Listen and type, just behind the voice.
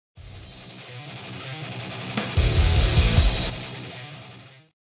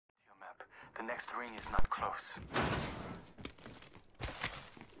The next ring is not close.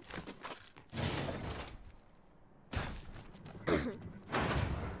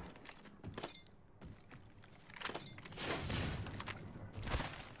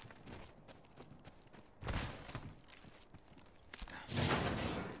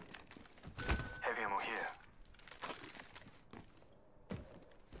 Heavy ammo here.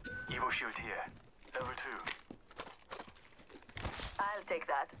 Evo shield here. Level 2. I'll take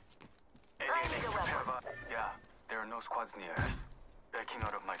that. I need a weapon. Yeah, there are no squads near us. Backing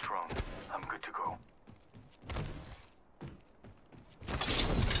out of my drone. I'm good to go.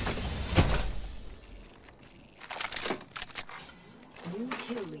 New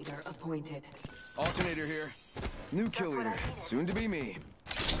kill leader appointed. Alternator here. New kill leader. Soon to be me.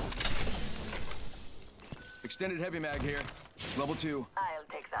 Extended heavy mag here. Level 2. I'll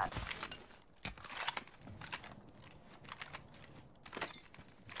take that.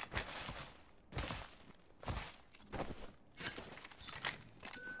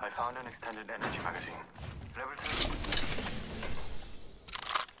 I found an extended energy magazine. Level 2.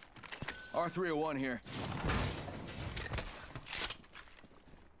 R301 here.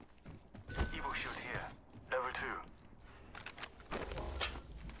 Evo shield here. Level 2.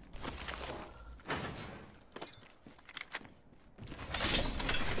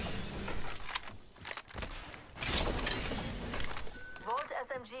 Volt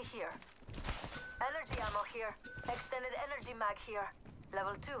SMG here. Energy ammo here. Extended energy mag here.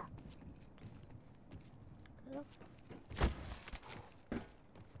 Level 2.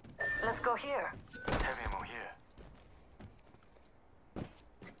 Let's go here. Heavy ammo here.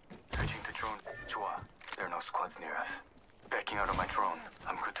 Switching to drone. Chua, there are no squads near us. Backing out of my drone.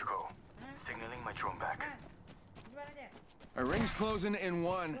 I'm good to go. Signaling my drone back. Our ring's closing in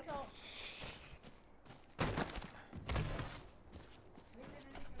 1.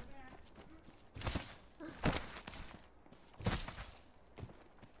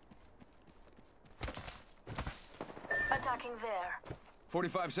 Attacking there.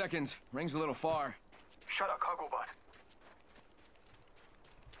 45 seconds. Ring's a little far. Shut up, cargo bot.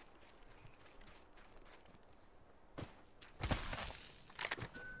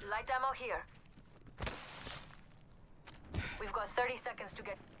 Light ammo here. We've got 30 seconds to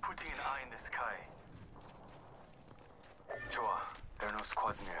get... Putting an eye in the sky. Chua, there are no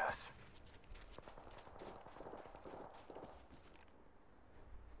squads near us.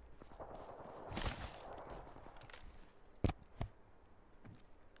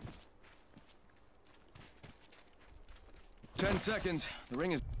 Ten seconds. The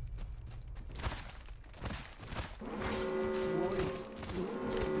ring is...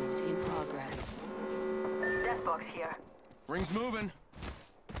 In progress. Death box here. Ring's moving.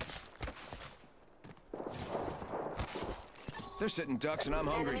 They're sitting ducks and I'm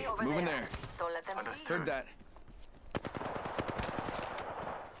hungry. Enemy over Moving there. there. Don't let them see you. Heard that.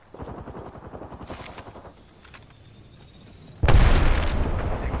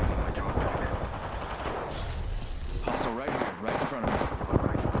 Signaling my drone back. Hostile right here, right in front of me.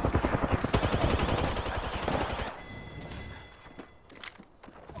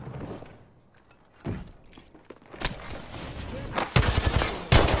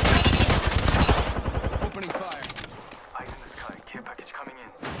 Opening fire. Eyes in the sky. Care package coming in.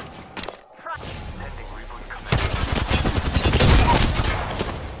 Front. Sending reboot command.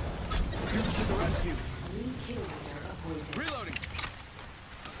 Troops to the rescue. New kill leader appointed. Reloading.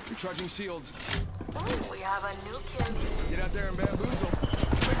 Recharging shields. Oh, we have a new kill. Get out there and bamboozle.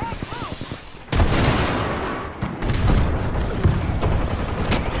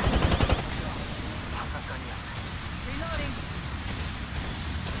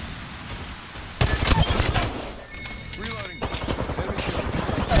 Reloading. Enemy kill.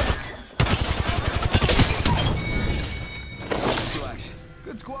 Relax.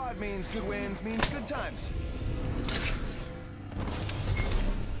 Good squad means good wins, means good times.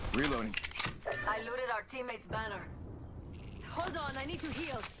 Reloading. I looted our teammate's banner. Hold on, I need to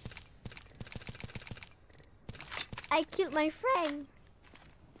heal. I killed my friend.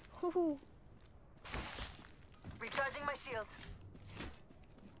 Hoo-hoo. Recharging my shields.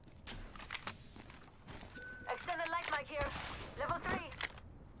 Extended light mic here. Level 3.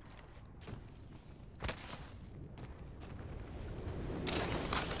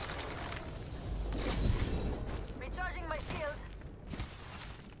 Recharging my shields.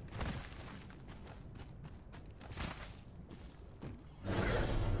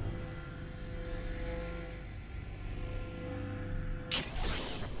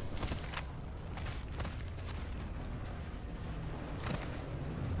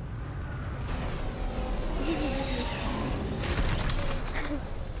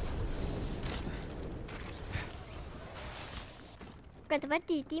 bukan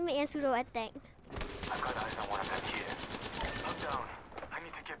terpati. Teammate yang suruh attack. I've got eyes on one of them here. I'm down. I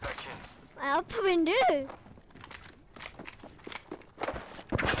need to get back in. Apa benda?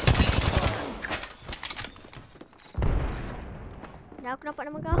 Dah aku nampak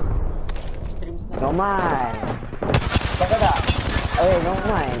nama kau. Norman. Kau tahu tak?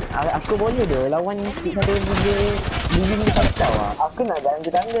 Norman. Aku boleh je lawan si satu buging ni tak tahu lah. Aku nak jalan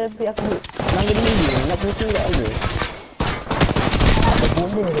ke tangga tapi aku langgar dia buging. Nak putih tak aja. Aku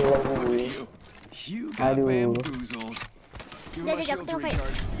boleh je lawan buging. Aduh. Give Jap, my jap, shield aku to tengok fight.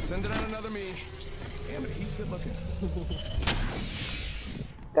 recharge. Send it on another me. Damn it, he's good looking.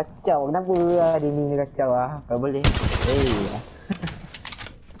 Kacau. Kenapa dia ni kacau lah? Kau boleh.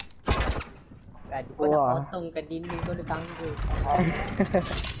 Kau nak potongkan dinding kau ada tangga.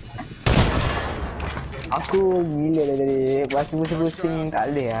 Aku gila dah tadi. Lepas pusing-pusing tak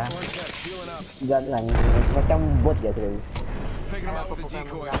boleh lah. Jalan. Macam bot je tu. Figure him out with the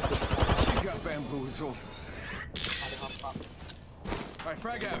decoy. She got bamboozled. Alright,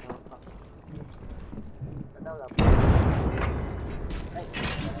 frag out.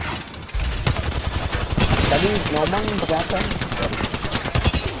 Tadi Norman pakai apa?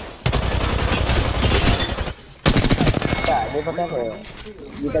 Tak, dia pakai apa?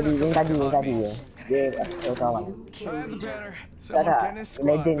 Yang tadi je. Dia kawan. I have the banner. Tak Someone's tak, getting his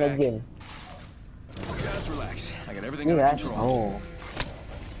squad back. legend. Guys, relax. I got everything Ni under kan? control. Oh.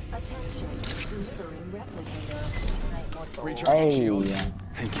 Attention. Referring replicator. Recharging shield.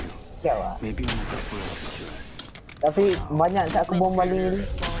 Thank you. Kau lah. Maybe I'm like a fool to you. Tapi banyak saat aku bom baling ni.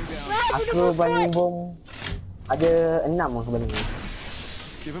 Aku baling bom. Ada 6 aku baling ni.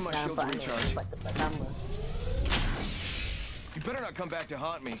 Give him my shield to recharge. Tempat sama. You better not come back to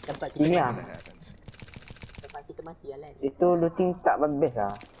haunt me. Tempat Ini kita, lah. When that happens. tempat kita mati lah kan. Itu looting tak best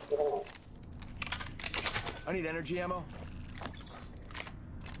lah. I need energy ammo.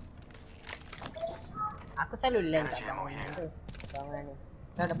 Aku selalu land kat bangunan tu. Bangunan ni.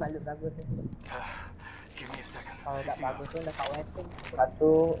 Kau dapat loot bagus tu. Give me a second. Kalau tak bagus tu dapat weapon.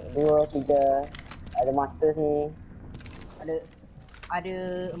 1, 2, 3. Ada master ni. Ada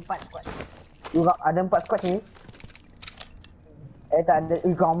 4 squad. Juga ada 4 squad ni. Tak ada.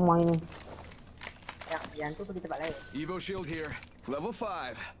 Ramai ni. Yang tu pergi tempat lain. Evo shield here. Level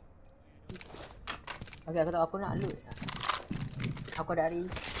 5. Okay, aku tahu aku nak loot. Aku ada hari.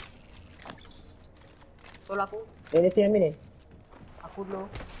 Tolong aku. Dia sini ambil ni. Aku dulu.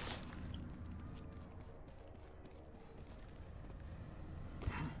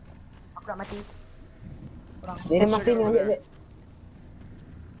 Aku nak mati. Orang. Dia ada mati ni ambil.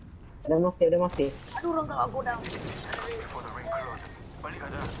 Ada mati. Aduh, orang kat aku down. Before the ring closes. Balik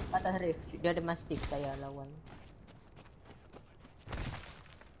aja. Atas Rif. Dia ada mastic saya lawan.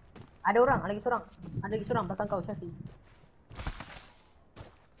 Ada orang, ada lagi seorang belakang kau, Syafi.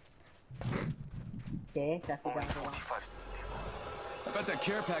 Okay, Syafi dah seorang. I bet that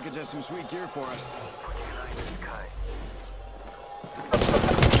care package has some sweet gear for us.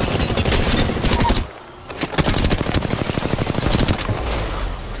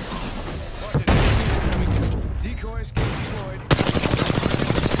 Decoys get deployed.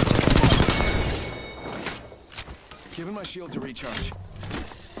 Giving my shield to recharge.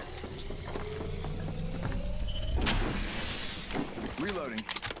 Reloading.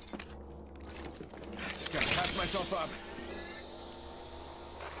 Just gotta patch myself up.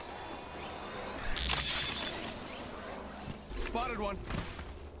 Spotted one.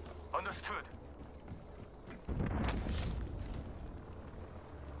 Understood.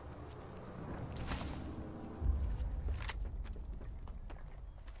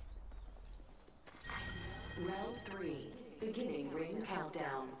 Round 3. Beginning ring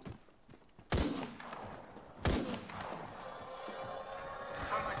countdown.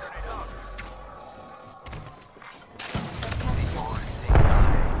 Turn my grenade out.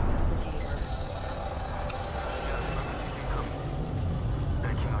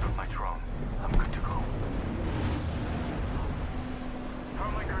 Backing out of my drone. I'm good to go.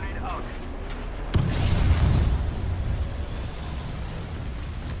 Turn my grenade out.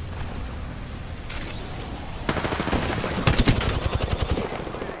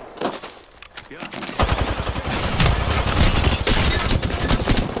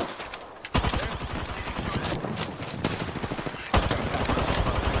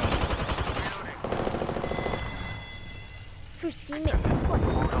 Push teammate. Squad.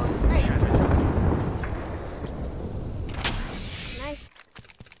 Nice. Nice.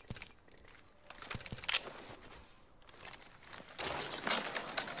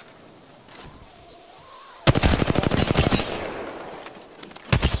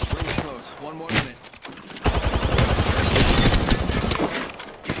 Ring's close. One more minute.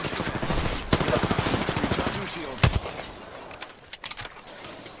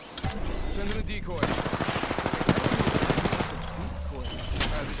 Sending a decoy.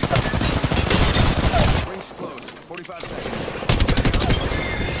 Rings close. 45 seconds.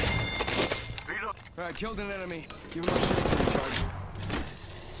 Reload. Alright, killed an enemy. Give him a chance to recharge.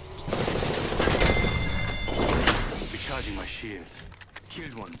 Recharging my shields.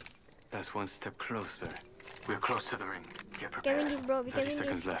 Killed one. That's one step closer. We're close to the ring. Get We can prepared. win this, bro. We can 30 win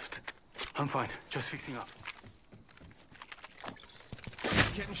seconds this. left. I'm fine. Just fixing up.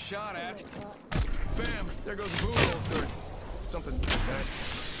 Getting shot at. Bam! There goes the boom holster. Something like that.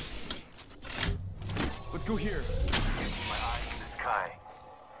 Let's go here. My eye in the sky.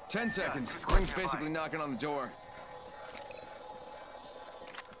 10 seconds. Yeah, Ring's basically knocking on the door.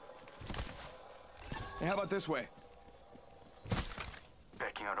 Hey, how about this way?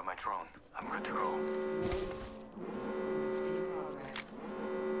 Backing out of my drone. I'm good to go.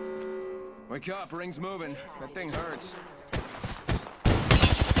 Wake up, ring's moving. That thing hurts.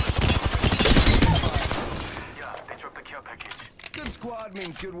 Yeah, they dropped the care package. Good squad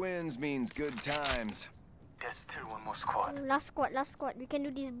means good wins, means good times. There's still one more squad. Last squad, last squad. We can do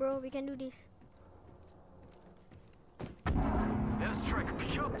this, bro. We can do this. Airstrike,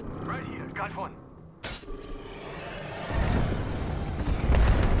 pick up. Right here. Got one.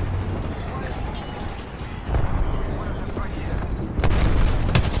 One of them right here.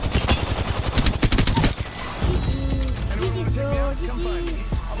 Anyone GG, wanna take me bro. out? Come find me.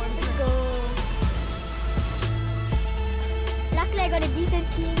 Let's go. Luckily, I got a decent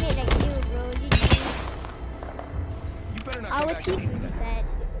teammate like you, bro. GG. You better not come Our back. team is sad.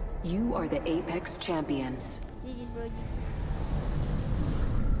 You are the Apex champions. GG, bro. GG.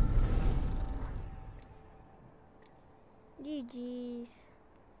 GG's.